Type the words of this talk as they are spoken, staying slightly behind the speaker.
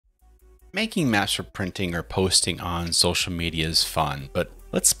Making maps for printing or posting on social media is fun, but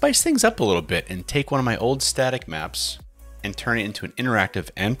let's spice things up a little bit and take one of my old static maps and turn it into an interactive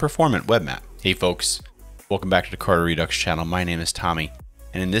and performant web map. Hey folks, welcome back to the CartoRedux channel. My name is Tommy,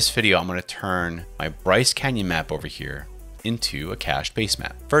 and in this video I'm going to turn my Bryce Canyon map over here into a cached base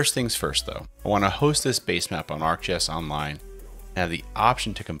map. First things first though, I want to host this base map on ArcGIS Online and have the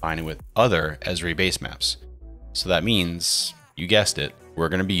option to combine it with other Esri base maps. So that means, you guessed it, we're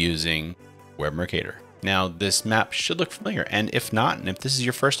going to be using WebMercator. Now this map should look familiar, and if not, and if this is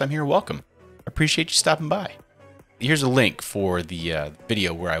your first time here, welcome. I appreciate you stopping by. Here's a link for the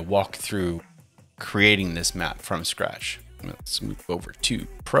video where I walk through creating this map from scratch. Let's move over to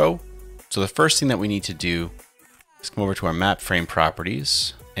Pro. So the first thing that we need to do is come over to our map frame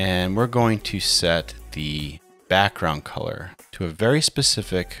properties, and we're going to set the background color to a very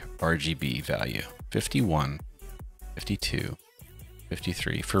specific RGB value, 51, 52,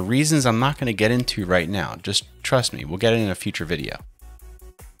 53, for reasons I'm not going to get into right now. Just trust me, we'll get it in a future video.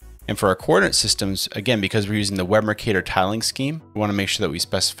 And for our coordinate systems, again, because we're using the WebMercator tiling scheme, we want to make sure that we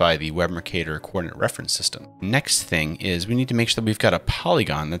specify the WebMercator coordinate reference system. Next thing is we need to make sure that we've got a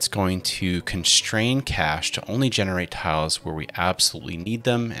polygon that's going to constrain cache to only generate tiles where we absolutely need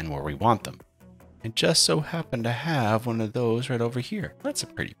them and where we want them. I just so happen to have one of those right over here. That's a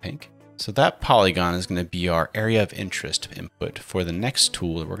pretty pink. So that polygon is going to be our area of interest input for the next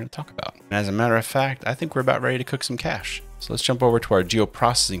tool that we're going to talk about. And as a matter of fact, I think we're about ready to cook some cache. So let's jump over to our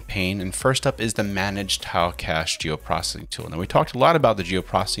geoprocessing pane. And first up is the Manage Tile Cache geoprocessing tool. Now we talked a lot about the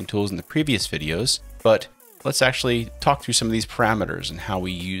geoprocessing tools in the previous videos, but let's actually talk through some of these parameters and how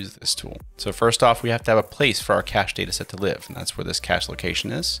we use this tool. So first off, we have to have a place for our cache data set to live, and that's where this cache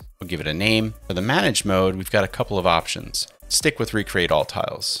location is. We'll give it a name. For the manage mode, we've got a couple of options. Stick with recreate all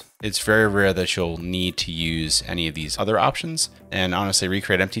tiles. It's very rare that you'll need to use any of these other options. And honestly,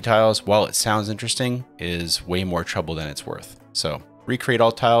 recreate empty tiles, while it sounds interesting, is way more trouble than it's worth. So recreate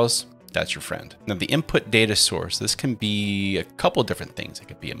all tiles, that's your friend. Now the input data source, this can be a couple different things. It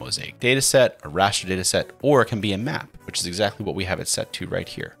could be a mosaic data set, a raster data set, or it can be a map, which is exactly what we have it set to right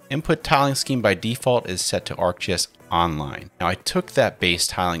here. Input tiling scheme by default is set to ArcGIS Online. Now I took that base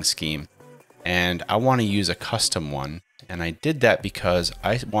tiling scheme and I want to use a custom one. And I did that because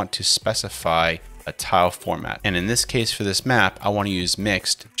I want to specify a tile format. And in this case for this map, I want to use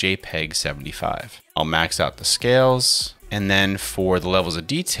mixed JPEG 75. I'll max out the scales. And then for the levels of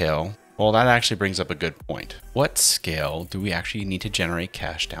detail, well, that actually brings up a good point. What scale do we actually need to generate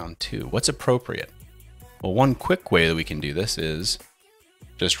cache down to? What's appropriate? Well, one quick way that we can do this is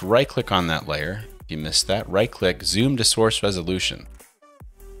just right click on that layer. If you missed that, right click, zoom to source resolution.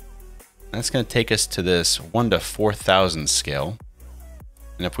 That's going to take us to this 1 to 4000 scale.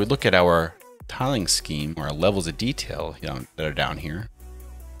 And if we look at our tiling scheme or our levels of detail that are down here,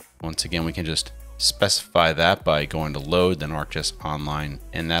 once again, we can just specify that by going to load, then ArcGIS Online,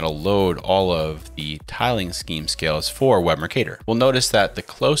 and that'll load all of the tiling scheme scales for WebMercator. We'll notice that the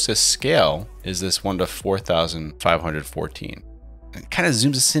closest scale is this 1 to 4514. It kind of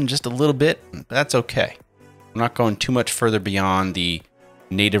zooms us in just a little bit, but that's okay. I'm not going too much further beyond the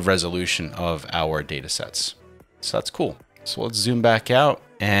native resolution of our data sets. So that's cool. So let's zoom back out.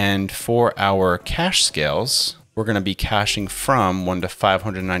 And for our cache scales, we're going to be caching from 1 to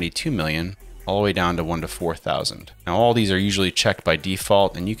 592 million all the way down to 1 to 4000. Now all these are usually checked by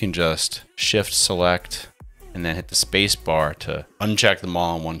default, and you can just shift select and then hit the space bar to uncheck them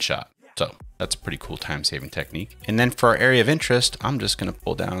all in one shot. So that's a pretty cool time saving technique. And then for our area of interest, I'm just going to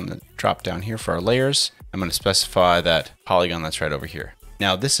pull down the drop down here for our layers. I'm going to specify that polygon that's right over here.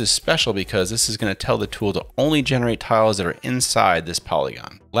 Now this is special because this is going to tell the tool to only generate tiles that are inside this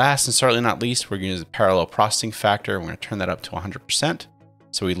polygon. Last and certainly not least, we're going to use the parallel processing factor. We're going to turn that up to 100%.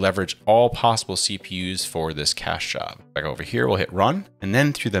 So we leverage all possible CPUs for this cache job. Back over here, we'll hit run. And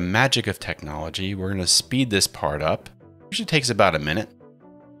then through the magic of technology, we're going to speed this part up. Usually takes about a minute.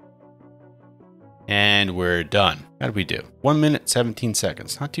 And we're done. How did we do? 1 minute, 17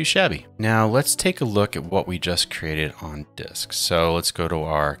 seconds. Not too shabby. Now let's take a look at what we just created on disk. So let's go to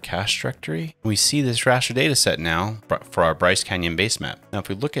our cache directory. We see this raster data set now for our Bryce Canyon base map. Now, if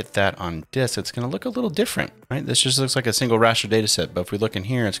we look at that on disk, it's going to look a little different, right? This just looks like a single raster data set. But if we look in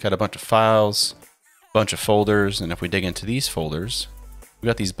here, it's got a bunch of files, a bunch of folders. And if we dig into these folders, we've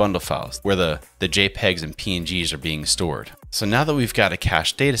got these bundle files where the JPEGs and PNGs are being stored. So now that we've got a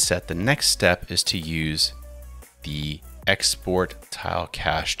cache data set, the next step is to use the Export Tile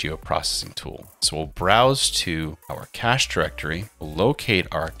Cache Geoprocessing tool. So we'll browse to our cache directory, we'll locate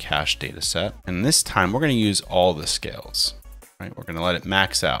our cache data set, and this time we're going to use all the scales. Right? We're going to let it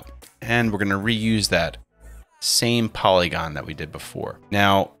max out, and we're going to reuse that same polygon that we did before.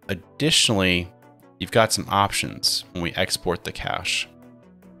 Now, additionally, you've got some options when we export the cache.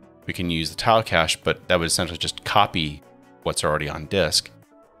 We can use the tile cache, but that would essentially just copy what's already on disk.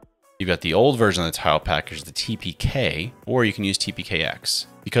 You've got the old version of the tile package, the TPK, or you can use TPKX.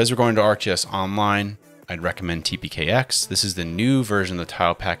 Because we're going to ArcGIS Online, I'd recommend TPKX. This is the new version of the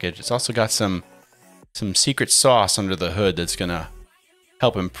tile package. It's also got some secret sauce under the hood that's gonna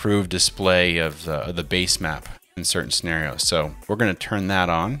help improve display of the Basemap in certain scenarios. So we're gonna turn that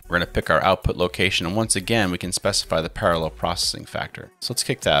on. We're gonna pick our output location, and once again, we can specify the parallel processing factor. So let's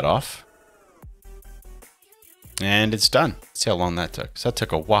kick that off. And it's done. Let's see how long that took. So that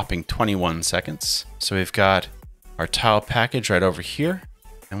took a whopping 21 seconds. So we've got our tile package right over here.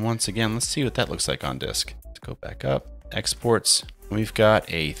 And once again, let's see what that looks like on disk. Let's go back up, exports. We've got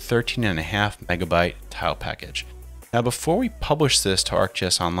a 13.5 megabyte tile package. Now, before we publish this to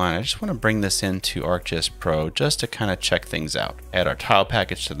ArcGIS Online, I just want to bring this into ArcGIS Pro just to kind of check things out. Add our tile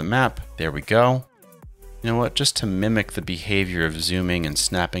package to the map. There we go. You know what? Just to mimic the behavior of zooming and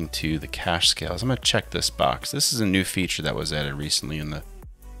snapping to the cache scales, I'm going to check this box. This is a new feature that was added recently in the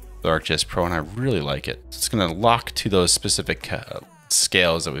ArcGIS Pro, and I really like it. It's going to lock to those specific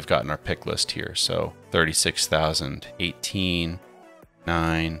scales that we've got in our pick list here. So 36,000, 18,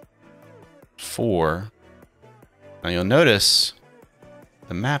 9, 4. Now you'll notice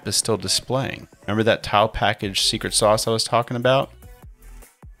the map is still displaying. Remember that tile package secret sauce I was talking about?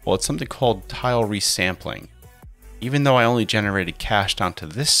 Well, it's something called tile resampling. Even though I only generated cache down to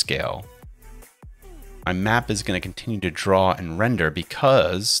this scale, my map is going to continue to draw and render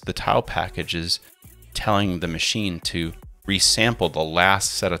because the tile package is telling the machine to resample the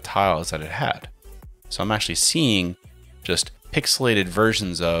last set of tiles that it had. So I'm actually seeing just pixelated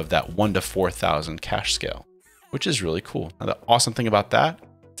versions of that 1 to 4,000 cache scale, which is really cool. Now, the awesome thing about that,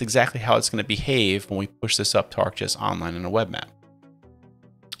 it's exactly how it's going to behave when we push this up to ArcGIS Online in a web map.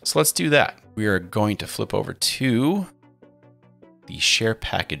 So let's do that. We are going to flip over to the Share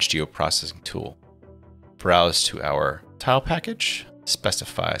Package Geoprocessing tool. Browse to our tile package,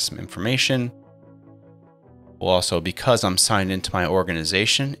 specify some information. We'll also, because I'm signed into my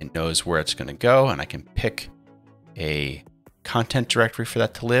organization, it knows where it's going to go, and I can pick a content directory for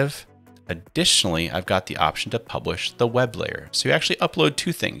that to live. Additionally, I've got the option to publish the web layer. So you actually upload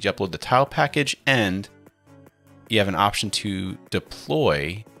two things. You upload the tile package, and you have an option to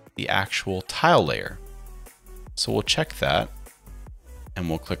deploy the actual tile layer. So we'll check that, and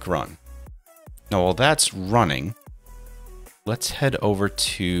we'll click run. Now, while that's running, let's head over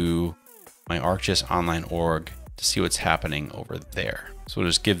to my ArcGIS Online org to see what's happening over there. So we'll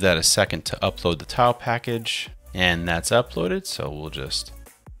just give that a second to upload the tile package, and that's uploaded. So we'll just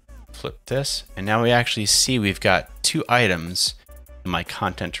flip this, and now we actually see we've got two items in my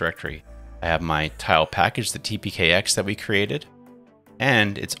content directory. I have my tile package, the TPKX that we created,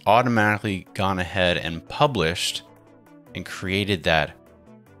 and it's automatically gone ahead and published and created that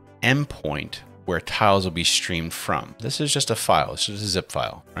endpoint where tiles will be streamed from. This is just a file, it's just a zip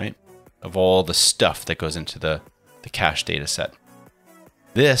file, right? Of all the stuff that goes into the cache data set.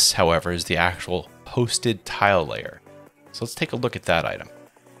 This, however, is the actual posted tile layer. So let's take a look at that item.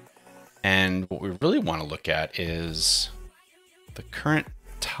 And what we really want to look at is the current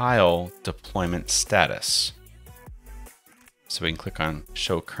tile deployment status. So we can click on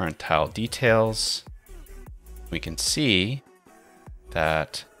Show Current Tile Details. We can see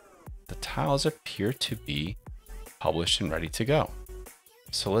that the tiles appear to be published and ready to go.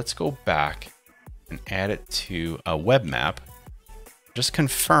 So let's go back and add it to a web map. Just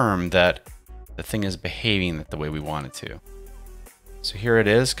confirm that the thing is behaving the way we want it to. So here it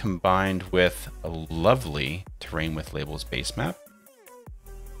is, combined with a lovely Terrain with Labels Basemap.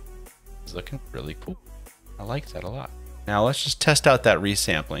 It's looking really cool. I like that a lot. Now let's just test out that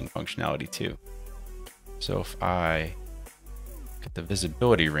resampling functionality too. So if I get the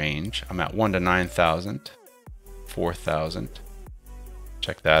visibility range, I'm at 1 to 9,000, 4,000.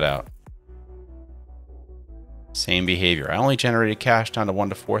 Check that out. Same behavior. I only generated cache down to 1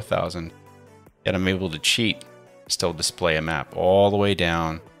 to 4,000, yet I'm able to cheat, still display a map all the way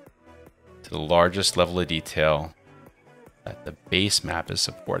down to the largest level of detail that the Basemap is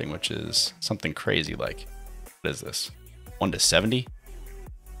supporting, which is something crazy like, what is this? 1 to 70?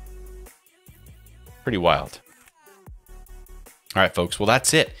 Pretty wild. All right, folks. Well,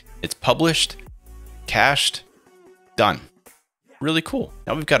 that's it. It's published, cached, done. Really cool.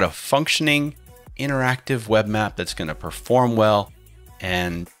 Now we've got a functioning, interactive web map that's going to perform well.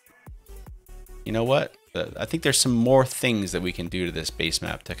 And you know what? I think there's some more things that we can do to this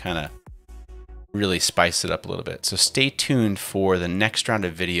Basemap to kind of really spice it up a little bit. So stay tuned for the next round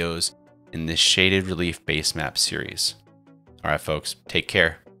of videos in this shaded relief base map series. All right, folks, take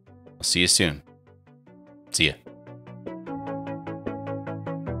care. I'll see you soon. See ya.